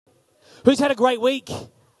Who's had a great week?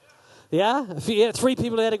 Yeah? Yeah, 3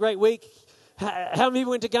 people had a great week. How many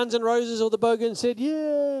people went to Guns N' Roses or the Bogan said,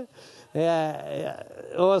 yeah? Yeah.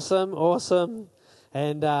 Awesome.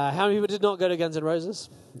 And how many people did not go to Guns N' Roses?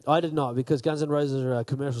 I did not, because Guns N' Roses are a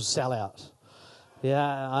commercial sellout.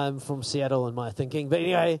 Yeah, I'm from Seattle in my thinking. But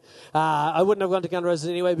anyway, I wouldn't have gone to Guns N' Roses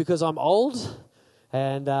anyway because I'm old.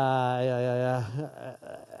 And,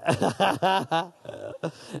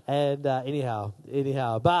 and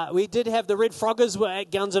anyhow. But we did have the Red Froggers were at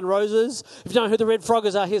Guns N' Roses. If you don't know who the Red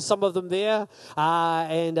Froggers are, here's some of them there.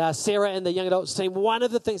 And Sarah and the young adults team, one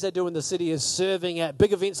of the things they do in the city is serving at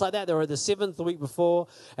big events like that. They were at the 7th the week before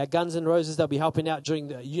at Guns N' Roses. They'll be helping out during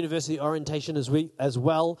the university orientation as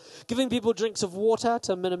well. Giving people drinks of water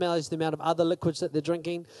to minimize the amount of other liquids that they're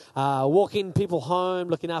drinking. Walking people home,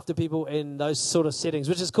 looking after people in those sort of settings,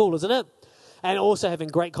 which is cool, isn't it? And also having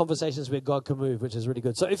great conversations where God can move, which is really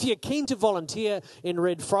good. So if you're keen to volunteer in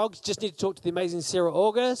Red Frogs, just need to talk to the amazing Sarah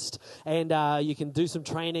August, and you can do some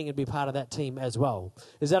training and be part of that team as well.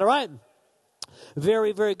 Is that all right?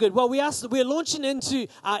 Very, very good. Well, we're launching into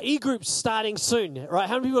our e-groups starting soon, right?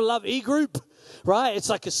 How many people love e-group? Right? It's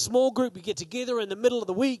like a small group. We get together in the middle of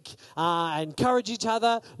the week, encourage each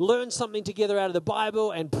other, learn something together out of the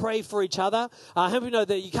Bible, and pray for each other. How many know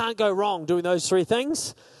that you can't go wrong doing those 3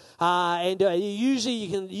 things? Usually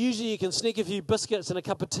you can sneak a few biscuits and a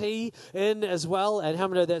cup of tea in as well. And how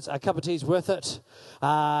many know that a cup of tea is worth it?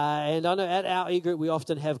 And I know at our e-group we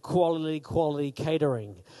often have quality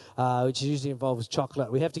catering, which usually involves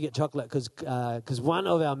chocolate. We have to get chocolate because one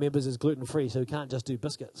of our members is gluten-free, so we can't just do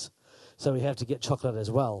biscuits. So we have to get chocolate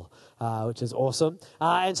as well, which is awesome.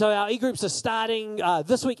 And so our e-groups are starting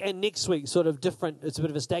this week and next week, sort of different. It's a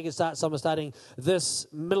bit of a staggered start. Some are starting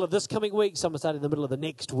middle of this coming week. Some are starting in the middle of the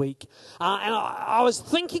next week. And I was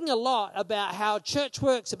thinking a lot about how church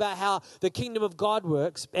works, about how the kingdom of God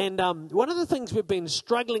works. And one of the things we've been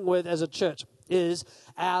struggling with as a church is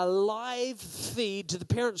our live feed to the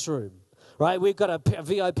parents' room. Right, we've got a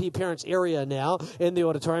VIP parents area now in the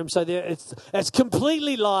auditorium, so it's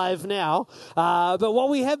completely live now. But what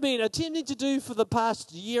we have been attempting to do for the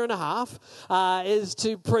past year and a half is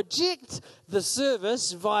to project the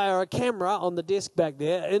service via a camera on the desk back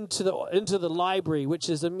there into the library, which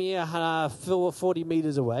is a mere 40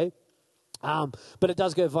 meters away. But it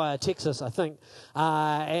does go via Texas, I think.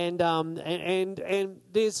 And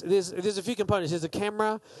there's a few components. There's a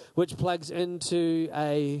camera which plugs into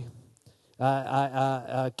a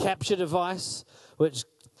capture device, which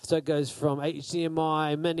so it goes from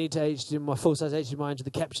HDMI mini to HDMI, full-size HDMI into the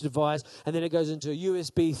capture device, and then it goes into a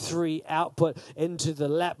USB 3 output into the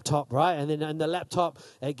laptop, right? And then in the laptop,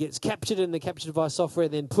 it gets captured in the capture device software,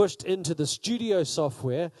 then pushed into the studio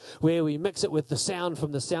software, where we mix it with the sound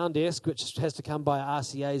from the sound desk, which has to come by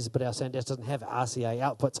RCAs, but our sound desk doesn't have RCA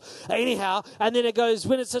outputs. Anyhow, and then it goes,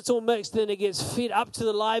 when it's all mixed, then it gets fed up to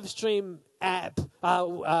the live stream app,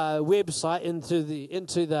 website, into the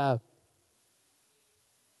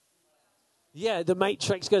the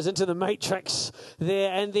matrix, goes into the matrix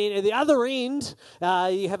there. And then at the other end,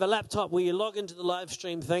 you have a laptop where you log into the live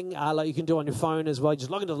stream thing, like you can do on your phone as well. You just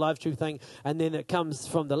log into the live stream thing, and then it comes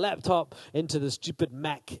from the laptop into the stupid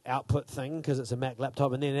Mac output thing, because it's a Mac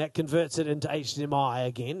laptop, and then that converts it into HDMI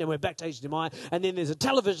again, and we're back to HDMI, and then there's a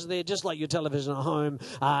television there, just like your television at home,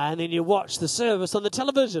 and then you watch the service on the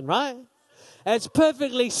television, right? It's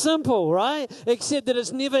perfectly simple, right? Except that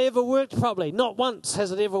it's never ever worked properly. Not once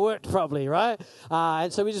has it ever worked properly, right?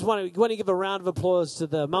 And so we just want to give a round of applause to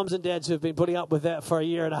the mums and dads who have been putting up with that for a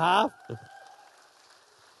year and a half.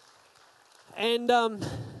 And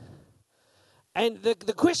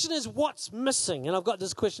the question is, what's missing? And I've got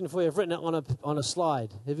this question for you. I've written it on a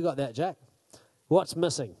slide. Have you got that, Jack? What's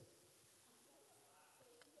missing?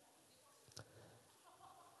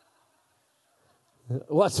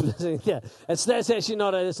 What's missing? Yeah, it's not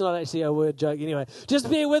actually a word joke. Anyway, just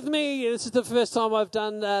bear with me. This is the first time I've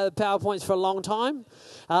done PowerPoints for a long time,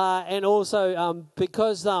 and also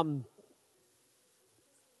because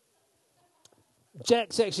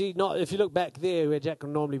Jack's actually not. If you look back there where Jack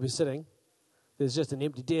would normally be sitting, there's just an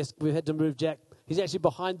empty desk. We had to move Jack. He's actually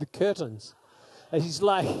behind the curtains. And he's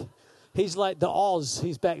like the Oz.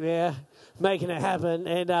 He's back there making it happen,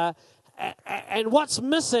 and what's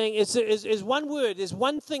missing is one word. There's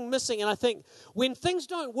one thing missing, and I think when things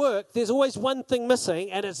don't work, there's always one thing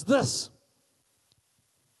missing, and it's this.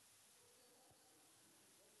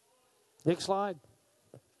 Next slide.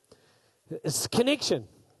 It's connection.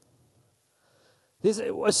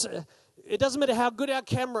 It doesn't matter how good our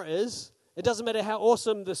camera is. It doesn't matter how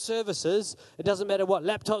awesome the service is. It doesn't matter what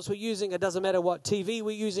laptops we're using. It doesn't matter what TV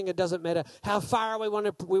we're using. It doesn't matter how far away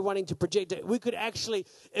we're wanting to project it. We could actually,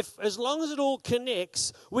 as long as it all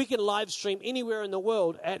connects, we can live stream anywhere in the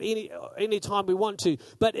world at any time we want to.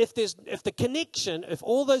 But if the connection, if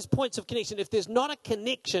all those points of connection, if there's not a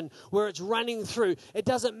connection where it's running through, it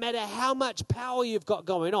doesn't matter how much power you've got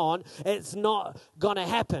going on, it's not going to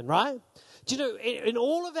happen, right? Do you know, in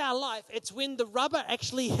all of our life, it's when the rubber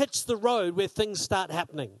actually hits the road where things start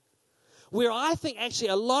happening. Where I think actually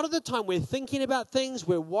a lot of the time we're thinking about things,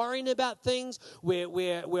 we're worrying about things,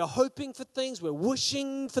 we're hoping for things, we're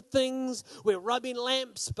wishing for things, we're rubbing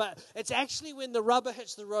lamps, but it's actually when the rubber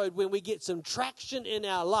hits the road, when we get some traction in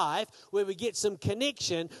our life, where we get some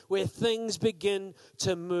connection, where things begin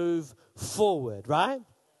to move forward, right?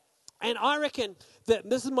 And I reckon that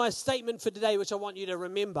this is my statement for today, which I want you to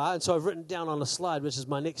remember. And so I've written down on a slide, which is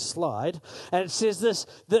my next slide. And it says this,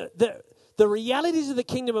 the realities of the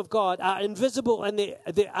kingdom of God are invisible and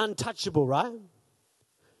they're untouchable, right?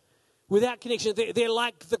 Without connection, they're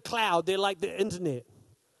like the cloud. They're like the internet.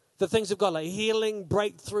 The things of God, like healing,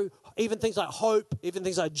 breakthrough, even things like hope, even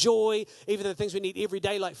things like joy, even the things we need every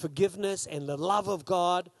day, like forgiveness and the love of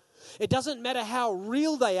God. It doesn't matter how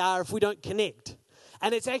real they are if we don't connect.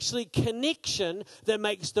 And it's actually connection that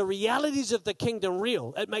makes the realities of the kingdom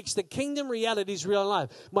real. It makes the kingdom realities real in life.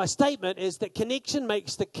 My statement is that connection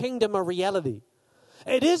makes the kingdom a reality.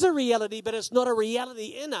 It is a reality, but it's not a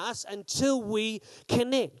reality in us until we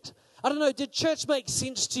connect. I don't know, did church make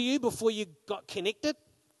sense to you before you got connected?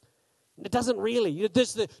 It doesn't really.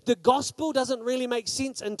 The gospel doesn't really make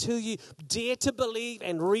sense until you dare to believe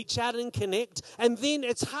and reach out and connect. And then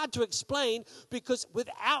it's hard to explain because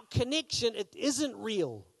without connection, it isn't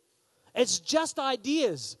real. It's just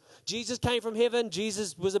ideas. Jesus came from heaven.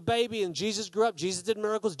 Jesus was a baby and Jesus grew up. Jesus did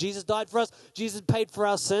miracles. Jesus died for us. Jesus paid for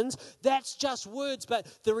our sins. That's just words. But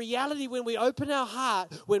the reality when we open our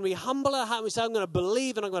heart, when we humble our heart and we say, I'm going to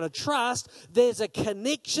believe and I'm going to trust, there's a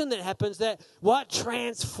connection that happens that what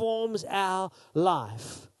transforms our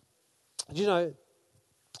life. You know,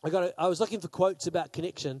 I was looking for quotes about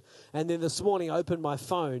connection, and then this morning I opened my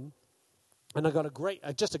phone and I got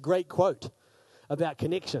just a great quote about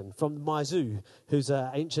connection from Mai Zhu, who's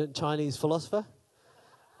an ancient Chinese philosopher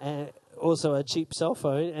and also a cheap cell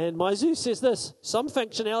phone. And Mai Zhu says this: some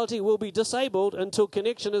functionality will be disabled until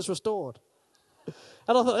connection is restored.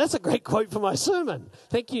 And I thought, that's a great quote for my sermon.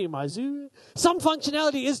 Thank you, Mai Zhu. Some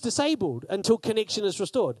functionality is disabled until connection is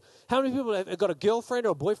restored. How many people have got a girlfriend or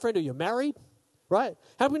a boyfriend, or you're married? Right?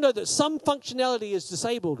 How do we know that some functionality is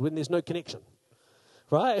disabled when there's no connection?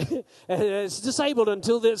 Right? And it's disabled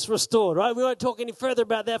until it's restored, right? We won't talk any further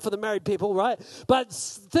about that for the married people, right? But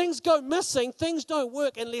things go missing, things don't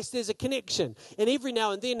work unless there's a connection. And every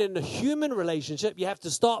now and then in a human relationship, you have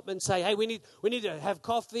to stop and say, hey, we need to have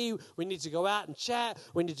coffee, we need to go out and chat,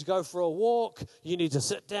 we need to go for a walk, you need to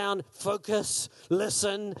sit down, focus,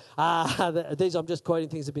 listen. These, I'm just quoting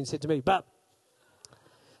things that have been said to me. But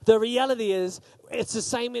the reality is, it's the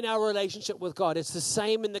same in our relationship with God. It's the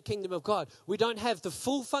same in the kingdom of God. We don't have the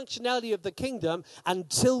full functionality of the kingdom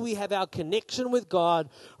until we have our connection with God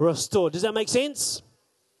restored. Does that make sense?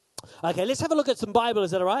 Okay, let's have a look at some Bible.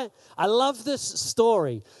 Is that all right? I love this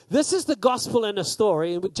story. This is the gospel in a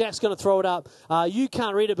story, and Jack's going to throw it up. You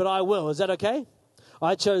can't read it, but I will. Is that okay?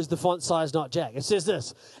 I chose the font size, not Jack. It says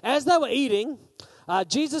this: as they were eating,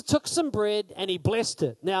 Jesus took some bread and he blessed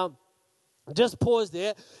it. Now, just pause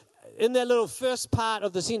there. In that little first part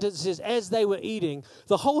of the sentence, it says, as they were eating.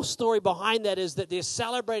 The whole story behind that is that they're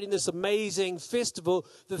celebrating this amazing festival,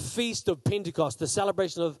 the Feast of Pentecost, the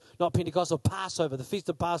celebration of, not Pentecost, of Passover, the Feast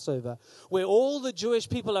of Passover, where all the Jewish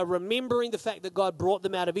people are remembering the fact that God brought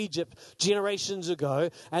them out of Egypt generations ago.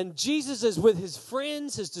 And Jesus is with his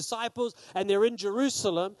friends, his disciples, and they're in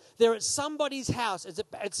Jerusalem. They're at somebody's house.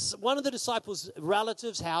 It's one of the disciples'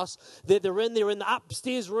 relatives' house that they're in. They're in the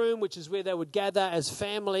upstairs room, which is where they would gather as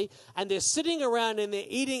family. And they're sitting around and they're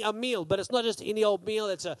eating a meal, but it's not just any old meal,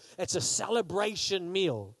 it's a celebration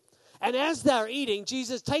meal. And as they're eating,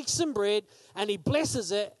 Jesus takes some bread and he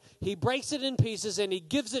blesses it, he breaks it in pieces and he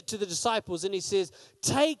gives it to the disciples and he says,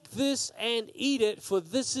 take this and eat it, for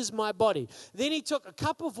this is my body. Then he took a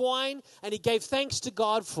cup of wine and he gave thanks to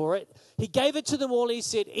God for it. He gave it to them all. He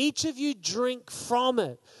said, each of you drink from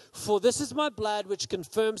it, for this is my blood, which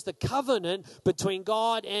confirms the covenant between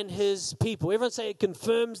God and his people. Everyone say, it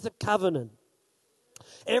confirms the covenant.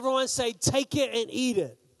 Everyone say, take it and eat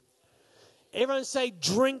it. Everyone say,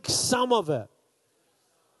 drink some of it.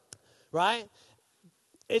 Right?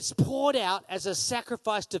 It's poured out as a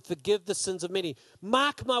sacrifice to forgive the sins of many.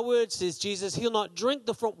 Mark my words, says Jesus, he'll not drink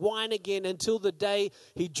the wine again until the day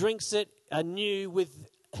he drinks it anew with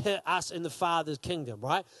us in the Father's kingdom,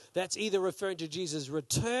 right? That's either referring to Jesus'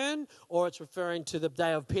 return or it's referring to the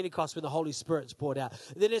day of Pentecost when the Holy Spirit's poured out.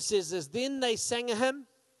 Then it says this, then they sang a hymn.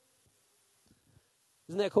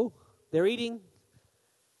 Isn't that cool? They're eating.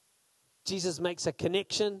 Jesus makes a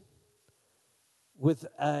connection with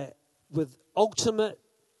ultimate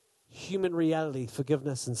human reality,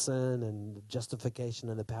 forgiveness and sin and justification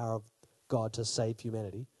and the power of God to save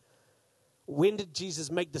humanity. When did Jesus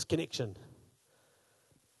make this connection?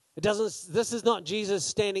 This is not Jesus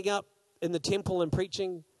standing up in the temple and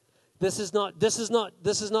preaching. This is not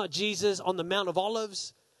Jesus on the Mount of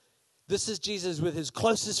Olives. This is Jesus with his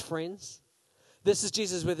closest friends. This is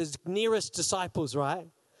Jesus with his nearest disciples, right?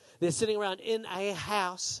 They're sitting around in a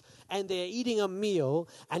house and they're eating a meal,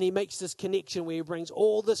 and he makes this connection where he brings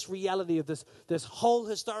all this reality of this whole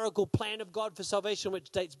historical plan of God for salvation, which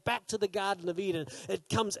dates back to the Garden of Eden. It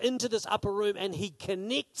comes into this upper room and he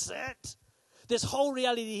connects it. This whole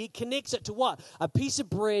reality, he connects it to what? A piece of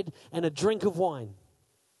bread and a drink of wine.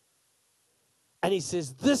 And he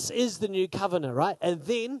says, this is the new covenant, right? And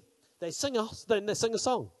then they sing a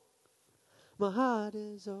song. My heart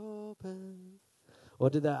is open. Or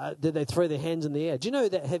did they throw their hands in the air? Do you know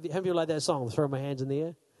that? Have you like that song, Throw My Hands in the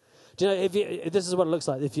Air? Do you know, if this is what it looks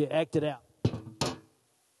like if you act it out.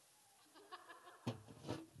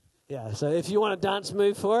 Yeah, so if you want a dance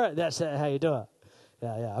move for it, that's how you do it.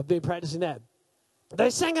 Yeah, I've been practicing that. They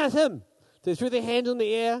sang a hymn. They threw their hands in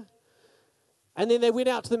the air. And then they went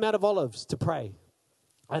out to the Mount of Olives to pray.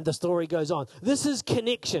 And the story goes on. This is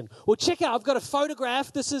connection. Well, check out. I've got a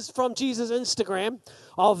photograph. This is from Jesus' Instagram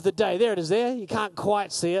of the day. There it is there. You can't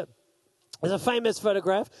quite see it. It's a famous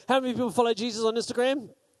photograph. How many people follow Jesus on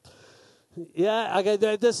Instagram? Yeah, okay.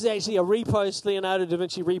 This is actually a repost. Leonardo da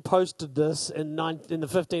Vinci reposted this in the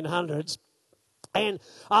 1500s. And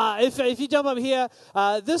if you jump up here,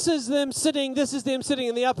 this is them sitting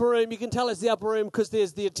in the upper room. You can tell it's the upper room because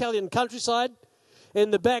there's the Italian countryside in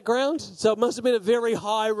the background. So it must have been a very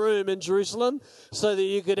high room in Jerusalem so that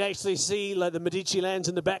you could actually see like the Medici lands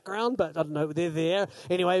in the background. But I don't know, they're there.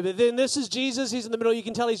 Anyway, but then this is Jesus. He's in the middle. You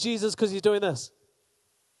can tell he's Jesus because he's doing this.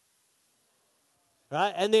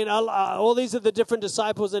 Right? And then all these are the different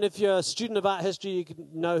disciples. And if you're a student of art history, you can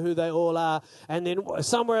know who they all are. And then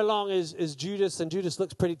somewhere along is Judas, and Judas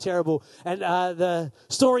looks pretty terrible. And the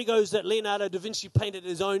story goes that Leonardo da Vinci painted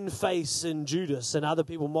his own face in Judas, and other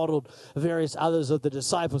people modeled various others of the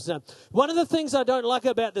disciples. Now, one of the things I don't like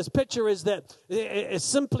about this picture is that it's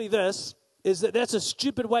simply this, is that that's a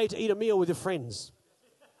stupid way to eat a meal with your friends.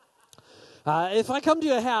 If I come to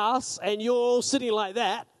your house and you're all sitting like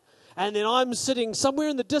that, and then I'm sitting somewhere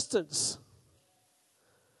in the distance.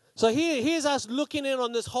 So here's us looking in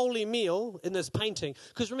on this holy meal in this painting.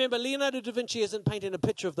 Because remember, Leonardo da Vinci isn't painting a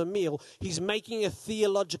picture of the meal. He's making a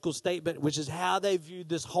theological statement, which is how they viewed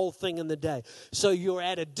this whole thing in the day. So you're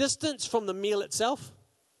at a distance from the meal itself.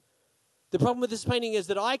 The problem with this painting is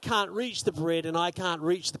that I can't reach the bread and I can't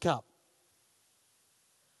reach the cup.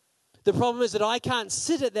 The problem is that I can't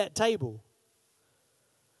sit at that table.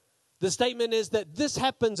 The statement is that this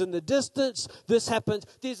happens in the distance, this happens.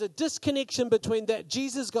 There's a disconnection between that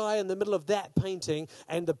Jesus guy in the middle of that painting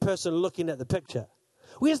and the person looking at the picture.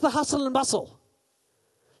 Where's the hustle and bustle?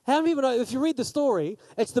 How many people know, if you read the story,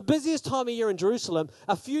 it's the busiest time of year in Jerusalem.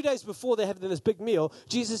 A few days before they're having this big meal,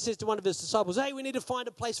 Jesus says to one of his disciples, hey, we need to find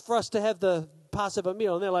a place for us to have the Passover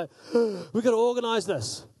meal. And they're like, we've got to organize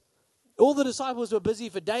this. All the disciples were busy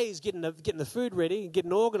for days getting the food ready,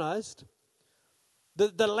 getting organized.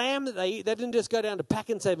 The lamb that they eat, they didn't just go down to Pack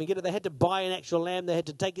and Save and get it. They had to buy an actual lamb. They had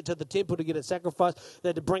to take it to the temple to get it sacrificed. They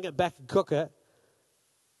had to bring it back and cook it.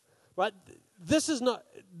 Right? This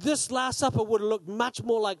Last Supper would have looked much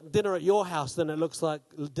more like dinner at your house than it looks like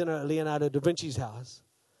dinner at Leonardo da Vinci's house.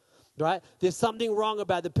 Right? There's something wrong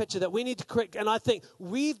about the picture that we need to correct. And I think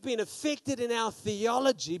we've been affected in our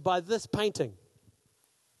theology by this painting.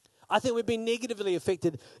 I think we've been negatively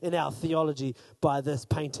affected in our theology by this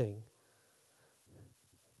painting.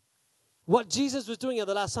 What Jesus was doing at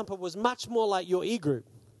the Last Supper was much more like your e-group.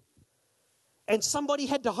 And somebody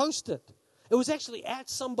had to host it. It was actually at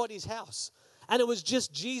somebody's house. And it was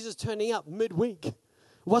just Jesus turning up midweek. It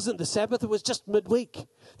wasn't the Sabbath, it was just midweek.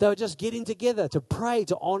 They were just getting together to pray,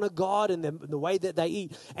 to honor God in the way that they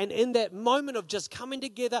eat. And in that moment of just coming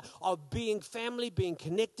together, of being family, being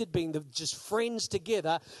connected, being just friends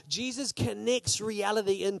together, Jesus connects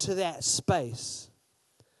reality into that space.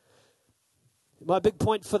 My big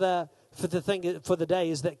point for the day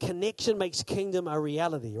is that connection makes kingdom a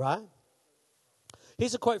reality, right?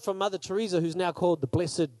 Here's a quote from Mother Teresa, who's now called the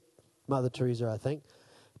Blessed Mother Teresa, I think.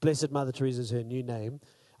 Blessed Mother Teresa is her new name.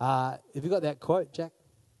 Have you got that quote, Jack?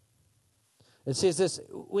 It says this,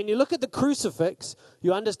 when you look at the crucifix,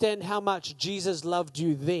 you understand how much Jesus loved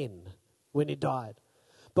you then when he died.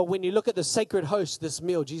 But when you look at the sacred host, this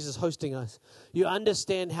meal, Jesus hosting us, you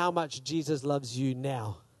understand how much Jesus loves you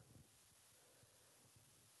now.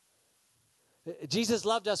 Jesus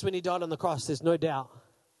loved us when he died on the cross, there's no doubt.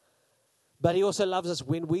 But he also loves us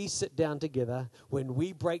when we sit down together, when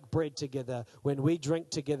we break bread together, when we drink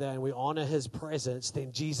together and we honor his presence,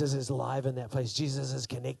 then Jesus is live in that place. Jesus is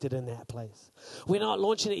connected in that place. We're not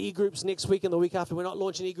launching e-groups next week and the week after. We're not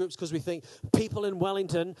launching e-groups because we think people in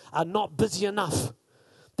Wellington are not busy enough.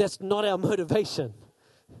 That's not our motivation.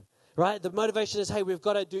 Right? The motivation is, hey, we've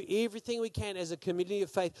got to do everything we can as a community of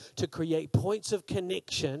faith to create points of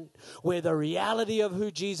connection where the reality of who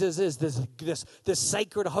Jesus is, this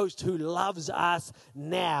sacred host who loves us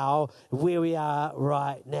now, where we are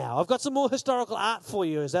right now. I've got some more historical art for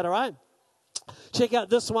you. Is that all right? Check out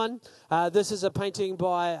this one. This is a painting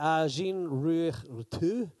by Jean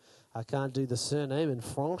Routu. I can't do the surname in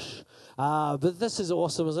French. But this is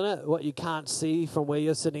awesome, isn't it? What you can't see from where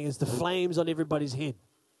you're sitting is the flames on everybody's head.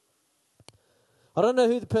 I don't know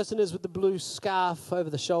who the person is with the blue scarf over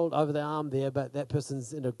the shoulder, over the arm there, but that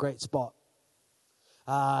person's in a great spot.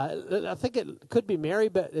 I think it could be Mary,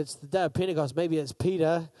 but it's the day of Pentecost. Maybe it's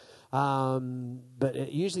Peter,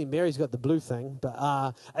 but usually Mary's got the blue thing.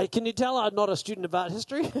 But can you tell I'm not a student of art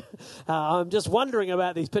history? I'm just wondering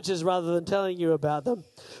about these pictures rather than telling you about them.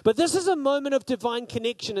 But this is a moment of divine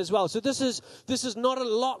connection as well. So this is not a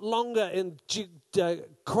lot longer in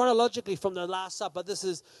chronologically from the Last Supper. This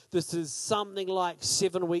is something like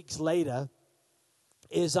 7 weeks later.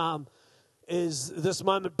 Is this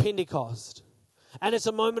moment Pentecost? And it's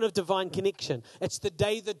a moment of divine connection. It's the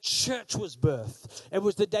day the church was birthed. It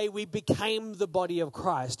was the day we became the body of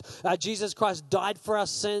Christ. Jesus Christ died for our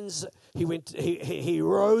sins. He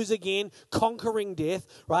rose again, conquering death,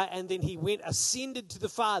 right? And then he ascended to the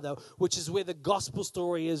Father, which is where the gospel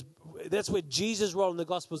story is. That's where Jesus' role in the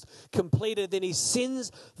gospel is completed. Then he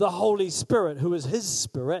sends the Holy Spirit, who is his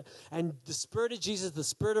Spirit. And the Spirit of Jesus, the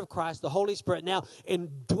Spirit of Christ, the Holy Spirit now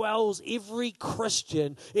indwells every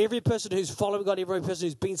Christian, every person who's following God, every person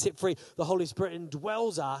who's been set free. The Holy Spirit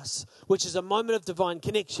indwells us, which is a moment of divine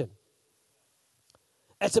connection.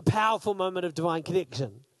 It's a powerful moment of divine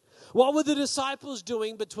connection. What were the disciples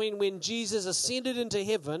doing between when Jesus ascended into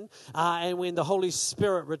heaven and when the Holy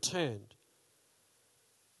Spirit returned?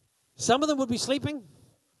 Some of them would be sleeping.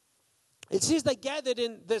 It says they gathered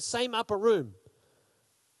in the same upper room.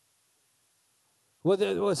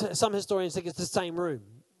 Well, some historians think it's the same room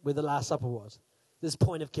where the Last Supper was. This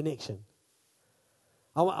point of connection.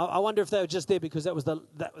 I wonder if they were just there because that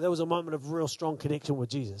was a moment of real strong connection with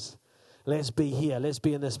Jesus. Let's be here. Let's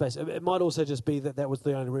be in this space. It might also just be that was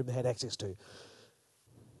the only room they had access to.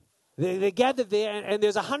 They're gathered there, and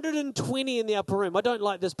there's 120 in the upper room. I don't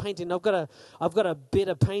like this painting. I've got a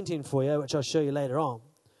better painting for you, which I'll show you later on.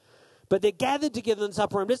 But they're gathered together in this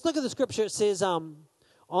upper room. Let's look at the scripture. It says, on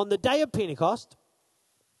the day of Pentecost,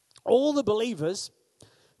 all the believers,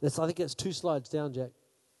 I think it's 2 slides down, Jack.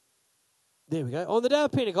 There we go. On the day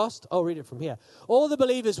of Pentecost, I'll read it from here. All the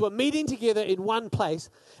believers were meeting together in one place,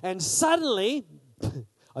 and suddenly,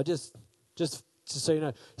 just so you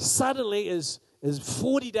know, suddenly is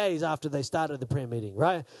 40 days after they started the prayer meeting,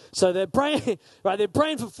 right? So they're praying, right? They're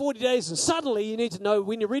praying for 40 days, and suddenly you need to know,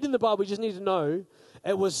 when you're reading the Bible, you just need to know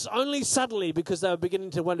it was only suddenly because they were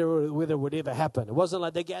beginning to wonder whether it would ever happen. It wasn't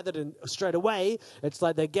like they gathered in straight away. It's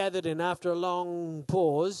like they gathered in after a long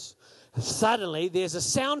pause. Suddenly, there's a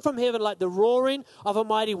sound from heaven like the roaring of a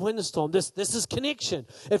mighty windstorm. This is connection.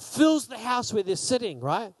 It fills the house where they're sitting,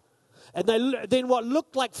 right? And then what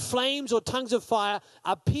looked like flames or tongues of fire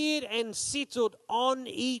appeared and settled on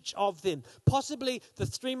each of them. Possibly the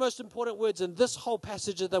 3 most important words in this whole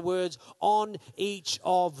passage are the words, on each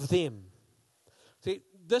of them. See,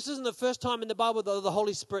 this isn't the first time in the Bible that the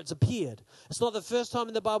Holy Spirit's appeared. It's not the first time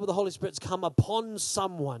in the Bible the Holy Spirit's come upon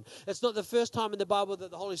someone. It's not the first time in the Bible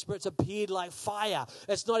that the Holy Spirit's appeared like fire.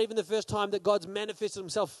 It's not even the first time that God's manifested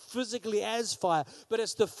himself physically as fire. But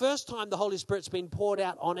it's the first time the Holy Spirit's been poured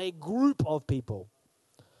out on a group of people.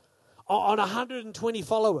 On 120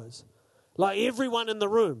 followers. Like everyone in the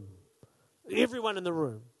room. Everyone in the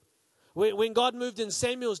room. When God moved in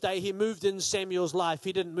Samuel's day, he moved in Samuel's life.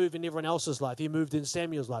 He didn't move in everyone else's life. He moved in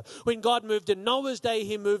Samuel's life. When God moved in Noah's day,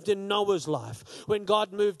 he moved in Noah's life. When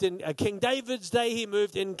God moved in King David's day, he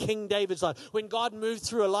moved in King David's life. When God moved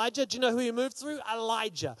through Elijah, do you know who he moved through?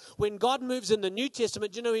 Elijah. When God moves in the New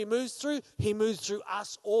Testament, do you know who he moves through? He moves through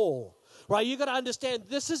us all. Right? You've got to understand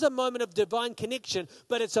this is a moment of divine connection,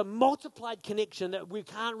 but it's a multiplied connection that we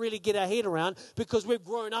can't really get our head around because we've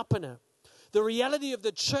grown up in it. The reality of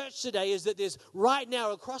the church today is that there's right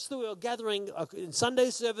now across the world gathering in Sunday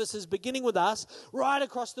services, beginning with us, right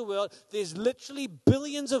across the world, there's literally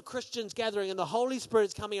billions of Christians gathering, and the Holy Spirit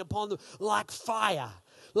is coming upon them like fire,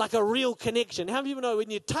 like a real connection. How many people know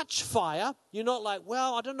when you touch fire, you're not like,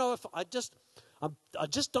 well, I don't know if I just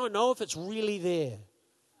don't know if it's really there.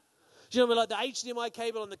 Do you know, like the HDMI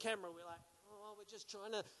cable on the camera, we're like, oh, we're just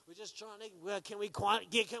trying to, well, can we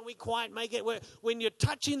quite make it? When you're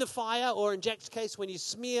touching the fire, or in Jack's case, when you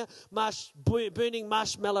smear burning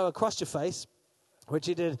marshmallow across your face, which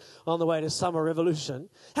he did on the way to Summer Revolution,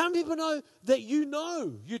 how many people know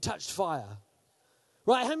you touched fire?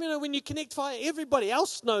 Right? How many know when you connect fire, everybody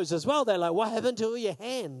else knows as well? They're like, what happened to all your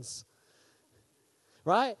hands?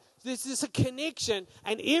 Right? There's a connection,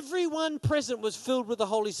 and everyone present was filled with the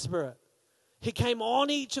Holy Spirit. He came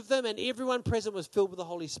on each of them, and everyone present was filled with the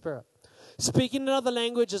Holy Spirit. Speaking in another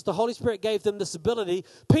language, as the Holy Spirit gave them this ability,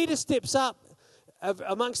 Peter steps up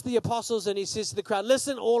amongst the apostles, and he says to the crowd,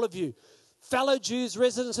 listen, all of you, fellow Jews,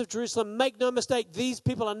 residents of Jerusalem, make no mistake, these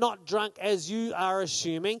people are not drunk as you are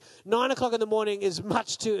assuming. 9 o'clock in the morning is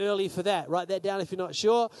much too early for that. Write that down if you're not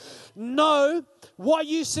sure. No, what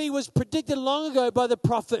you see was predicted long ago by the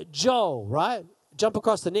prophet Joel, right? Jump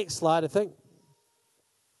across the next slide, I think.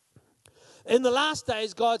 In the last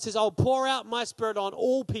days, God says, I'll pour out my Spirit on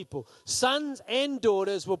all people. Sons and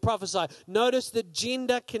daughters will prophesy. Notice the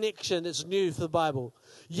gender connection that's new for the Bible.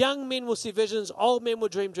 Young men will see visions. Old men will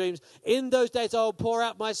dream dreams. In those days, I will pour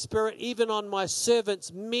out my Spirit even on my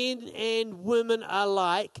servants, men and women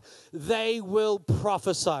alike. They will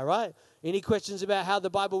prophesy, right? Any questions about how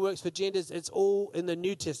the Bible works for genders? It's all in the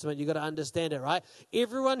New Testament. You've got to understand it, right?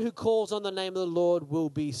 Everyone who calls on the name of the Lord will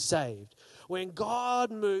be saved. When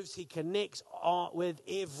God moves, he connects with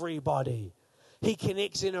everybody. He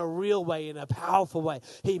connects in a real way, in a powerful way.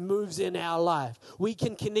 He moves in our life. We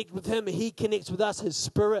can connect with him. He connects with us. His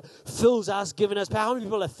Spirit fills us, giving us power. How many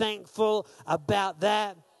people are thankful about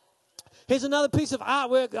that? Here's another piece of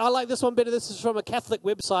artwork. I like this one better. This is from a Catholic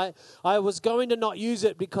website. I was going to not use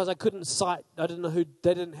it because I couldn't cite. I didn't know who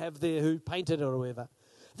they didn't have there who painted it or whatever.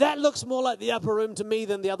 That looks more like the upper room to me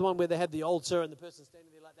than the other one where they had the altar and the person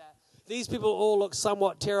standing there like that. These people all look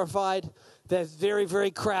somewhat terrified. They're very,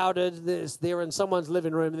 very crowded. They're in someone's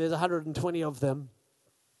living room, and there's 120 of them.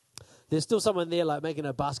 There's still someone there like making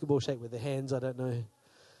a basketball shape with their hands. I don't know.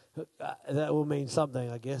 That will mean something,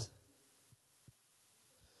 I guess.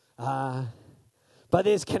 But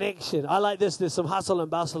there's connection. I like this. There's some hustle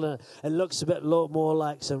and bustle in it. It looks a bit more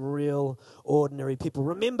like some real ordinary people.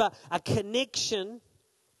 Remember, a connection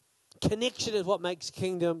is what makes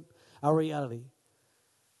kingdom a reality.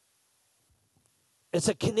 It's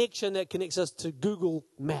a connection that connects us to Google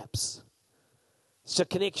Maps. It's a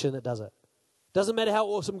connection that does it. Doesn't matter how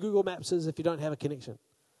awesome Google Maps is if you don't have a connection.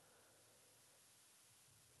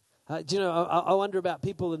 Do you know, I wonder about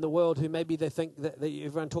people in the world who maybe they think that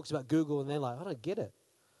everyone talks about Google and they're like, I don't get it.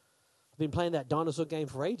 I've been playing that dinosaur game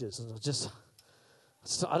for ages. And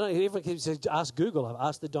everyone keeps saying, ask Google. I've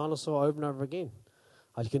asked the dinosaur over and over again.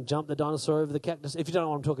 You can jump the dinosaur over the cactus. If you don't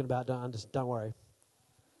know what I'm talking about, don't worry.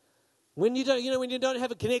 When you don't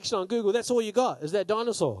have a connection on Google, that's all you got is that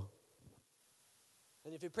dinosaur.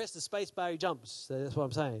 And if you press the space bar, he jumps. So that's what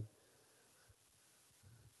I'm saying.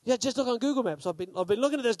 Yeah, just look on Google Maps. I've been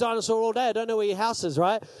looking at this dinosaur all day. I don't know where your house is,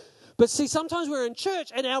 right? But see, sometimes we're in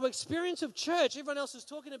church, and our experience of church, everyone else is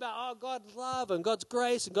talking about, God's love and God's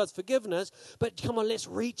grace and God's forgiveness. But come on, let's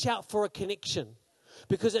reach out for a connection.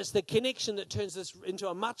 Because it's the connection that turns this into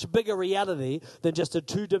a much bigger reality than just a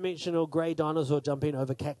two-dimensional grey dinosaur jumping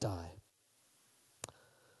over cacti.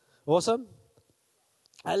 Awesome?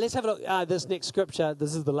 Let's have a look at this next scripture.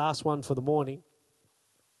 This is the last one for the morning.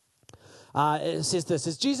 It says this.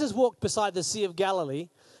 As Jesus walked beside the Sea of Galilee,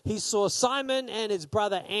 he saw Simon and his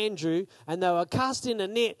brother Andrew, and they were casting a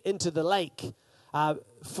net into the lake,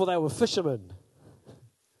 for they were fishermen.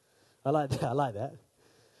 I like that.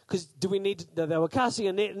 Because they were casting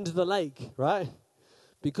a net into the lake, right?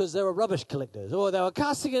 Because they were rubbish collectors. Or they were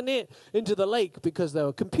casting a net into the lake because they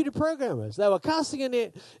were computer programmers. They were casting a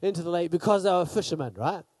net into the lake because they were fishermen,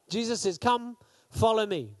 right? Jesus says, come, follow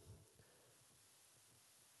me.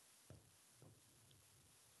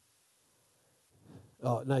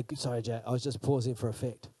 Oh, no, sorry, Jack. I was just pausing for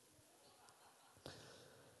effect.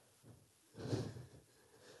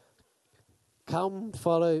 Come,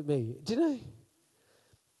 follow me. Do you know?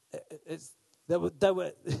 They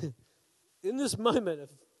were in this moment of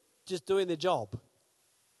just doing their job.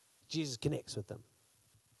 Jesus connects with them.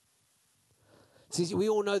 See, we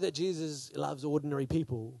all know that Jesus loves ordinary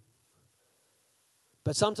people.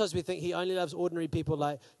 But sometimes we think he only loves ordinary people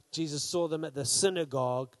like Jesus saw them at the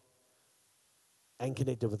synagogue and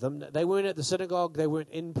connected with them. They weren't at the synagogue. They weren't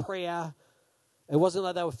in prayer. It wasn't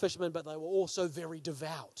like they were fishermen, but they were also very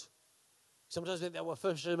devout. Sometimes they were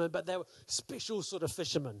fishermen, but they were special sort of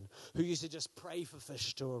fishermen who used to just pray for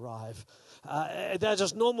fish to arrive. They're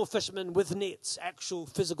just normal fishermen with nets, actual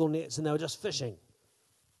physical nets, and they were just fishing.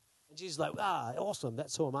 And Jesus is like, awesome,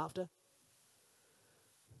 that's who I'm after.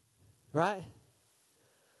 Right?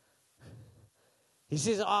 He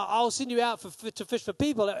says, I'll send you out to fish for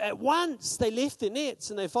people. At once, they left their nets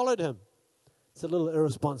and they followed him. It's a little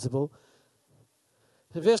irresponsible.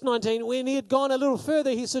 In verse 19, when he had gone a little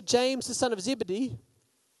further, he saw James, the son of Zebedee,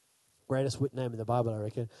 greatest name in the Bible, I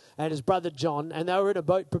reckon, and his brother John, and they were in a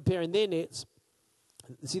boat preparing their nets.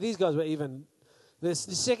 See, these guys were even, the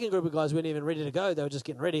second group of guys weren't even ready to go. They were just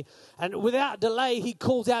getting ready. And without delay, he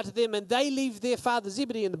calls out to them, and they leave their father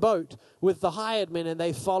Zebedee in the boat with the hired men, and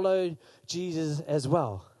they followed Jesus as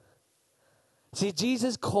well. See,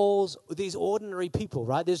 Jesus calls these ordinary people,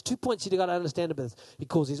 right? There's 2 points you've got to understand about this. He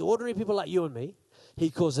calls these ordinary people like you and me. He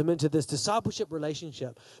calls them into this discipleship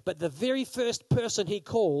relationship. But the very first person he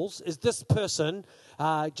calls is this person.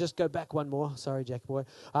 Just go back one more. Sorry, Jack boy.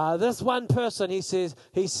 This one person, he sees,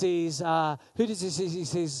 who does he see? He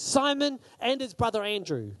sees Simon and his brother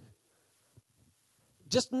Andrew.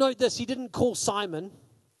 Just note this. He didn't call Simon.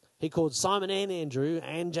 He called Simon and Andrew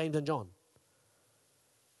and James and John.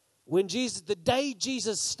 The day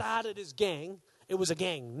Jesus started his gang, it was a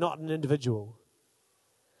gang, not an individual.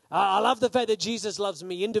 I love the fact that Jesus loves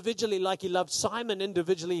me individually like he loved Simon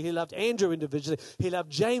individually. He loved Andrew individually. He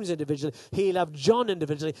loved James individually. He loved John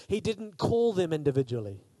individually. He didn't call them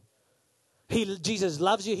individually. Jesus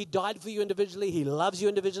loves you. He died for you individually. He loves you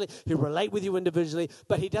individually. He relates with you individually.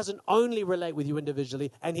 But he doesn't only relate with you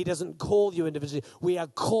individually, and he doesn't call you individually. We are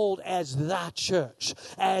called as the church,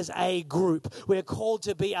 as a group. We're called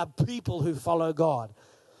to be a people who follow God.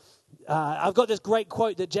 I've got this great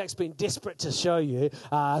quote that Jack's been desperate to show you.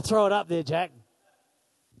 Throw it up there, Jack.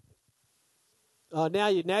 Oh, now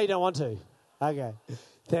you don't want to. Okay.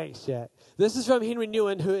 Thanks, Jack. This is from Henry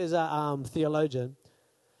Newen, who is a theologian.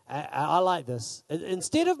 I like this.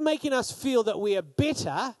 Instead of making us feel that we are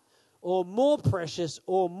better or more precious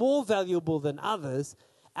or more valuable than others,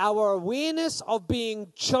 our awareness of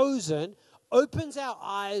being chosen opens our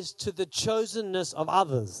eyes to the chosenness of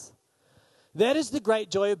others. That is the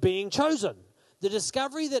great joy of being chosen. The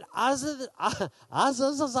discovery that others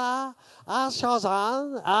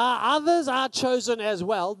are chosen as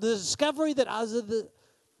well. The discovery that others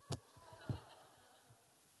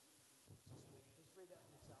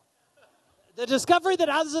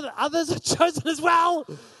are chosen as well.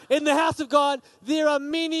 In the house of God, there are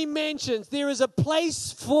many mansions. There is a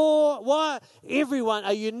place for everyone,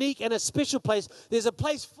 a unique and a special place. There's a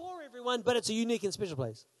place for everyone, but it's a unique and special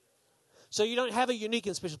place. So you don't have a unique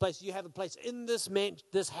and special place. You have a place in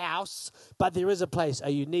this house, but there is a place, a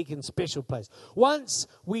unique and special place. Once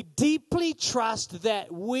we deeply trust that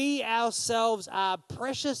we ourselves are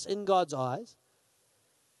precious in God's eyes,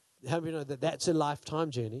 how do you know that that's a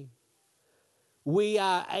lifetime journey? We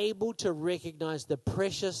are able to recognize the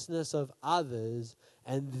preciousness of others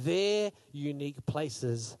and their unique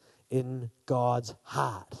places in God's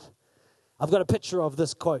heart. I've got a picture of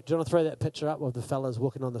this quote. Do you want to throw that picture up of the fellas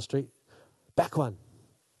walking on the street? Back one.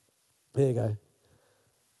 There you go.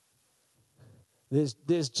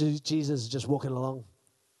 There's Jesus just walking along.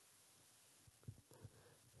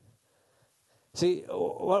 See,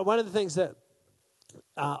 one of the things that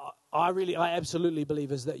I absolutely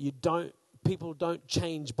believe is that people don't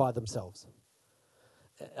change by themselves.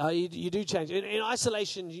 You do change. In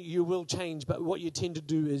isolation, you will change, but what you tend to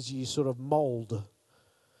do is you sort of mold.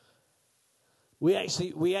 We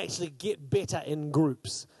actually get better in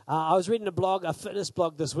groups. I was reading a fitness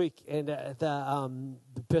blog this week, and the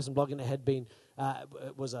person blogging it had been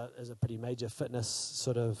was a pretty major fitness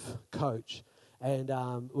sort of coach, and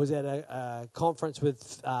was at a conference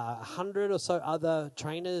with 100 or so other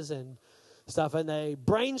trainers and stuff, and they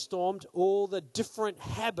brainstormed all the different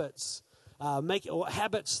habits.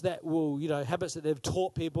 Habits that they've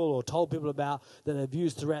taught people or told people about that they've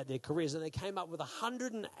used throughout their careers, and they came up with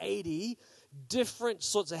 180 different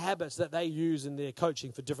sorts of habits that they use in their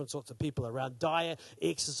coaching for different sorts of people around diet,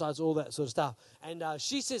 exercise, all that sort of stuff. And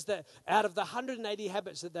she says that out of the 180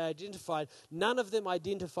 habits that they identified, none of them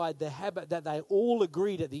identified the habit that they all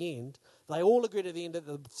agreed at the end. They all agreed at the end that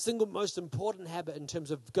the single most important habit in terms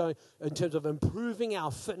of improving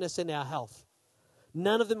our fitness and our health.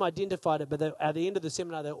 None of them identified it, but at the end of the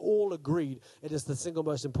seminar, they all agreed it is the single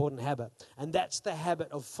most important habit. And that's the habit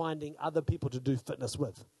of finding other people to do fitness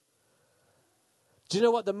with. Do you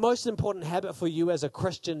know what the most important habit for you as a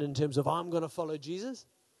Christian in terms of I'm going to follow Jesus?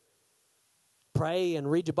 pray and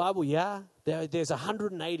read your Bible? Yeah. There's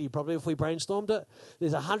 180, probably if we brainstormed it.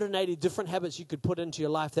 There's 180 different habits you could put into your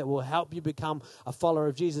life that will help you become a follower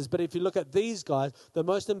of Jesus. But if you look at these guys, the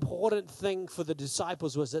most important thing for the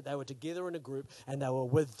disciples was that they were together in a group and they were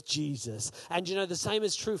with Jesus. And you know, the same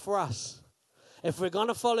is true for us. If we're going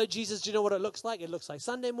to follow Jesus, do you know what it looks like? It looks like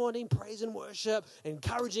Sunday morning, praise and worship,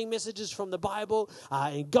 encouraging messages from the Bible,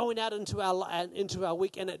 and going out into our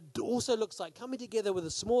week. And it also looks like coming together with a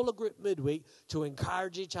smaller group midweek to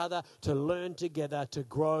encourage each other, to learn together, to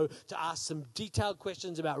grow, to ask some detailed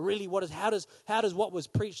questions about really how does what was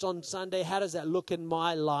preached on Sunday, how does that look in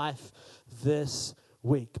my life this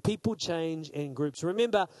week? People change in groups.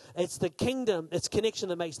 Remember, it's the kingdom, it's connection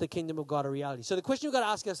that makes the kingdom of God a reality. So the question we've got to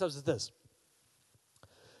ask ourselves is this.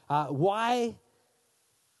 Why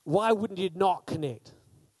wouldn't you not connect?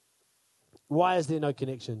 Why is there no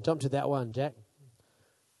connection? Jump to that one, Jack.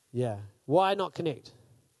 Yeah. Why not connect?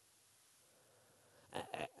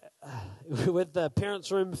 With the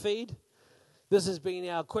Parents' Room feed, this has been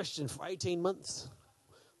our question for 18 months.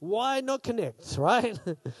 Why not connect, right?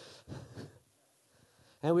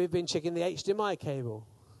 And we've been checking the HDMI cable.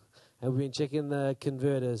 And we've been checking the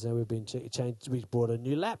converters. And we've been we bought a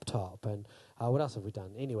new laptop. And what else have we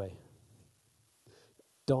done? Anyway,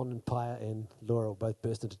 Don and Pia and Laura will both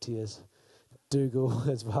burst into tears. Dougal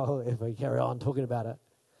as well, if we carry on talking about it.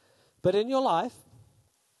 But in your life,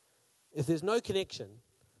 if there's no connection,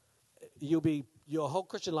 your whole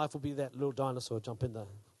Christian life will be that little dinosaur jump in there.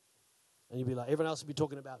 And you'll be like, everyone else will be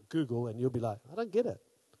talking about Google, and you'll be like, I don't get it.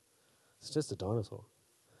 It's just a dinosaur.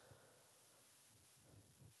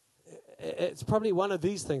 It's probably one of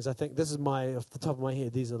these things. I think this is off the top of my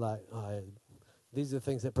head. These are these are the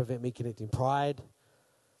things that prevent me connecting: pride,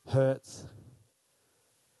 hurts,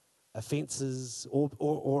 offenses,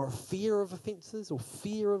 or fear of offenses, or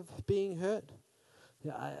fear of being hurt.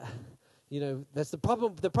 That's the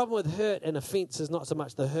problem. The problem with hurt and offense is not so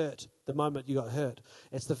much the hurt, the moment you got hurt.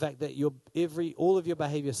 It's the fact that all of your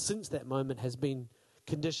behavior since that moment has been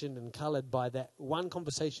conditioned and colored by that one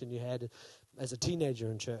conversation you had as a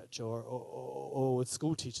teenager in church or with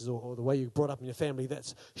school teachers or the way you were brought up in your family.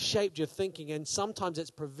 That's shaped your thinking, and sometimes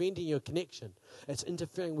it's preventing your connection. It's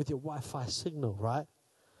interfering with your Wi-Fi signal, right?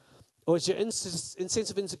 Or it's your sense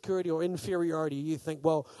of insecurity or inferiority. You think,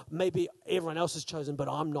 well, maybe everyone else is chosen, but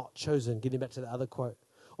I'm not chosen. Getting back to the other quote.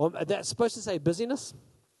 Or that's supposed to say busyness.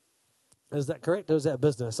 Is that correct? Or is that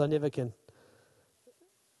business? I never can.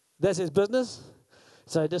 That says business?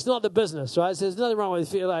 So it's not the business, right? So there's nothing wrong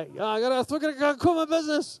with you. Like, oh, I gotta go quit my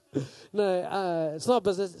business. No, it's not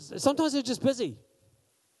business. Sometimes they're just busy.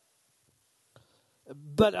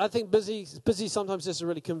 But I think busy sometimes is a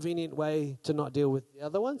really convenient way to not deal with the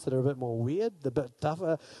other ones that are a bit more weird, a bit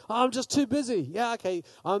tougher. Oh, I'm just too busy. Yeah, okay.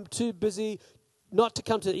 I'm too busy not to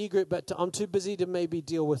come to the e-group, but I'm too busy to maybe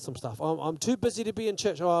deal with some stuff. I'm too busy to be in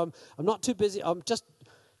church. Or I'm not too busy.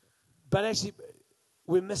 But actually,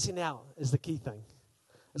 we're missing out is the key thing.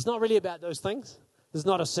 It's not really about those things. There's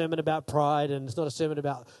not a sermon about pride, and it's not a sermon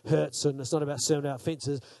about hurts, and it's not about a sermon about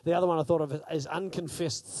offenses. The other one I thought of is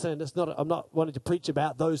unconfessed sin. I'm not wanting to preach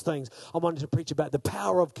about those things. I'm wanting to preach about the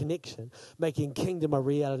power of connection, making kingdom a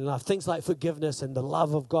reality in life. Things like forgiveness and the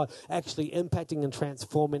love of God actually impacting and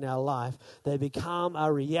transforming our life. They become a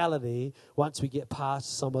reality once we get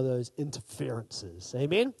past some of those interferences.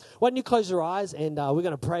 Amen? Why don't you close your eyes, and we're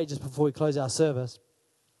going to pray just before we close our service.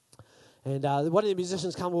 And one of the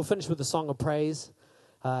musicians come. We'll finish with a song of praise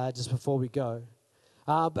just before we go.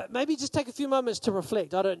 But maybe just take a few moments to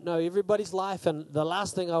reflect. I don't know everybody's life, and the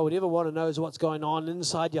last thing I would ever want to know is what's going on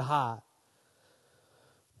inside your heart.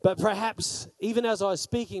 But perhaps, even as I was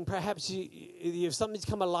speaking, perhaps if something's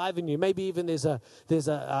come alive in you, maybe even there's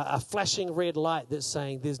a flashing red light that's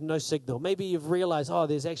saying there's no signal. Maybe you've realized,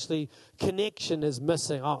 there's actually connection is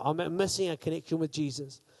missing. I'm missing a connection with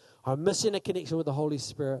Jesus. I'm missing a connection with the Holy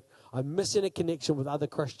Spirit. I'm missing a connection with other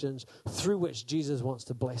Christians through which Jesus wants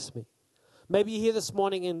to bless me. Maybe you're here this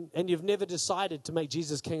morning and you've never decided to make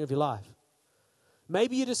Jesus king of your life.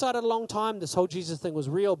 Maybe you decided a long time this whole Jesus thing was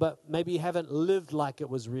real, but maybe you haven't lived like it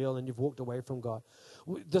was real and you've walked away from God.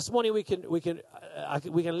 This morning we can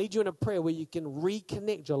lead you in a prayer where you can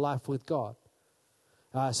reconnect your life with God.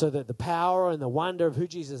 So that the power and the wonder of who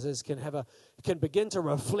Jesus is can begin to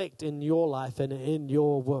reflect in your life and in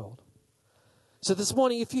your world. So this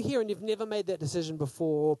morning, if you're here and you've never made that decision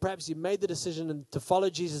before, or perhaps you've made the decision to follow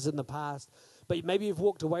Jesus in the past, but maybe you've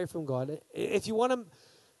walked away from God, if you want to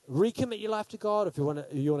recommit your life to God, if you want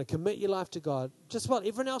to commit your life to God, just while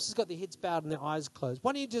everyone else has got their heads bowed and their eyes closed,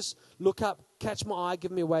 why don't you just look up, catch my eye,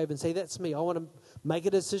 give me a wave and say, that's me. I want to make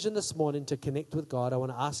a decision this morning to connect with God. I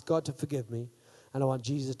want to ask God to forgive me. and I want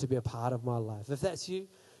Jesus to be a part of my life. If that's you,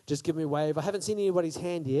 just give me a wave. I haven't seen anybody's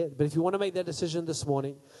hand yet, but if you want to make that decision this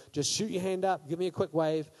morning, just shoot your hand up, give me a quick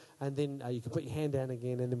wave, and then you can put your hand down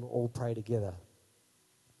again, and then we'll all pray together.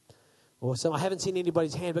 Awesome. I haven't seen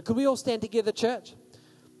anybody's hand, but could we all stand together, church?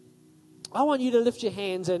 I want you to lift your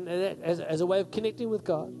hands and as a way of connecting with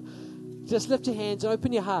God. Just lift your hands,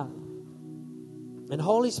 open your heart. And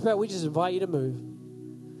Holy Spirit, we just invite you to move.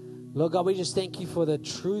 Lord God, we just thank you for the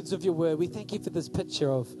truths of your word. We thank you for this picture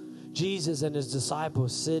of Jesus and his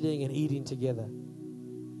disciples sitting and eating together.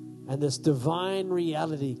 And this divine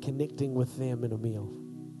reality connecting with them in a meal.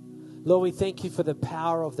 Lord, we thank you for the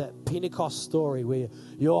power of that Pentecost story where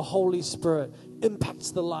your Holy Spirit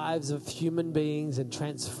impacts the lives of human beings and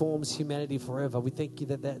transforms humanity forever. We thank you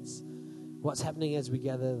that that's what's happening as we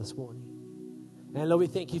gather this morning. And Lord, we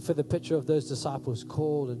thank you for the picture of those disciples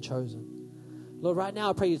called and chosen. Lord, right now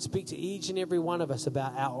I pray you'd speak to each and every one of us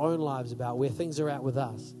about our own lives, about where things are at with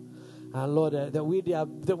us. Lord, that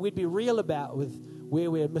we'd be real about with where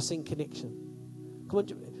we're missing connection. Come on,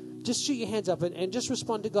 just shoot your hands up and just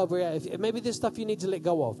respond to God. Maybe there's stuff you need to let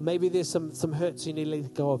go of. Maybe there's some hurts you need to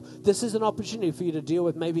let go of. This is an opportunity for you to deal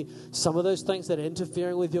with maybe some of those things that are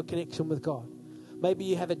interfering with your connection with God. Maybe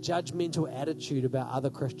you have a judgmental attitude about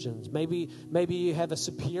other Christians. Maybe you have a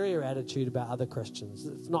superior attitude about other Christians.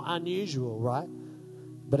 It's not unusual, right?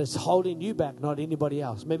 But it's holding you back, not anybody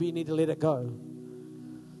else. Maybe you need to let it go.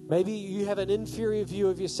 Maybe you have an inferior view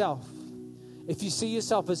of yourself. If you see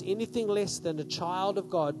yourself as anything less than a child of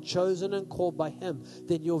God, chosen and called by him,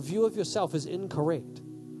 then your view of yourself is incorrect.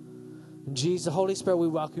 And Jesus, the Holy Spirit, we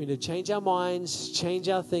welcome you to change our minds, change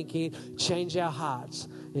our thinking, change our hearts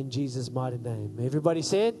in Jesus' mighty name. Everybody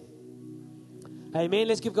said? Amen.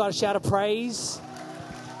 Let's give God a shout of praise.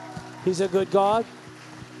 He's a good God.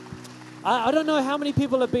 I don't know how many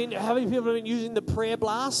people have been using the prayer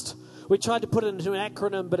blast. We tried to put it into an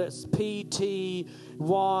acronym, but it's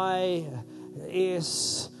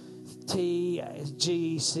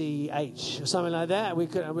PTYSTGCH or something like that. I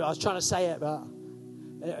was trying to say it, but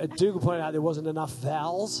Dougal pointed out there wasn't enough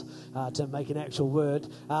vowels to make an actual word.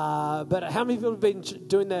 But how many people have been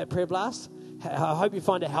doing that prayer blast? I hope you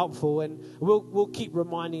find it helpful, and we'll keep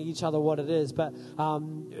reminding each other what it is. But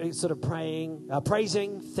it's sort of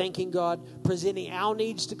praising, thanking God, presenting our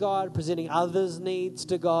needs to God, presenting others' needs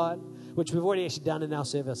to God, which we've already actually done in our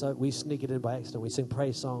service. So we sneak it in by accident. We sing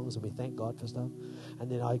praise songs and we thank God for stuff.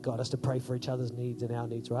 And then I got us to pray for each other's needs and our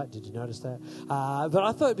needs, right? Did you notice that? But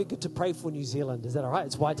I thought it'd be good to pray for New Zealand. Is that all right?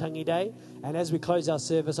 It's Waitangi Day. And as we close our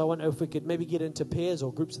service, I wonder if we could maybe get into pairs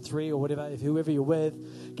or groups of three or whatever, if whoever you're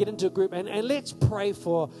with, get into a group. And let's pray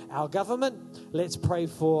for our government. Let's pray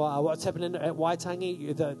for what's happening at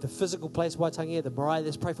Waitangi, the physical place, Waitangi, at the marae.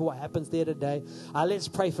 Let's pray for what happens there today. Let's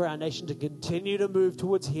pray for our nation to continue to move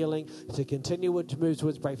towards healing, to continue to move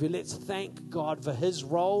towards breakthrough. Let's thank God for his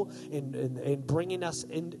role in bringing us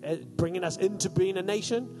into being a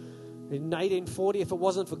nation. In 1840, if it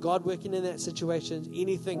wasn't for God working in that situation,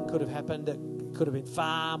 anything could have happened that could have been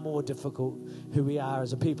far more difficult who we are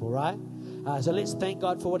as a people, right? So let's thank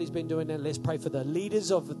God for what he's been doing, and let's pray for the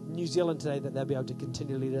leaders of New Zealand today that they'll be able to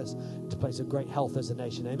continue to lead us into a place of great health as a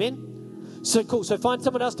nation. Amen? So cool. So find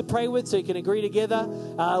someone else to pray with so you can agree together.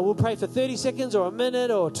 We'll pray for 30 seconds or a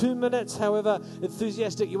minute or 2 minutes, however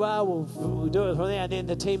enthusiastic you are. We'll do it from there, and then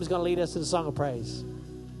the team's going to lead us in a song of praise.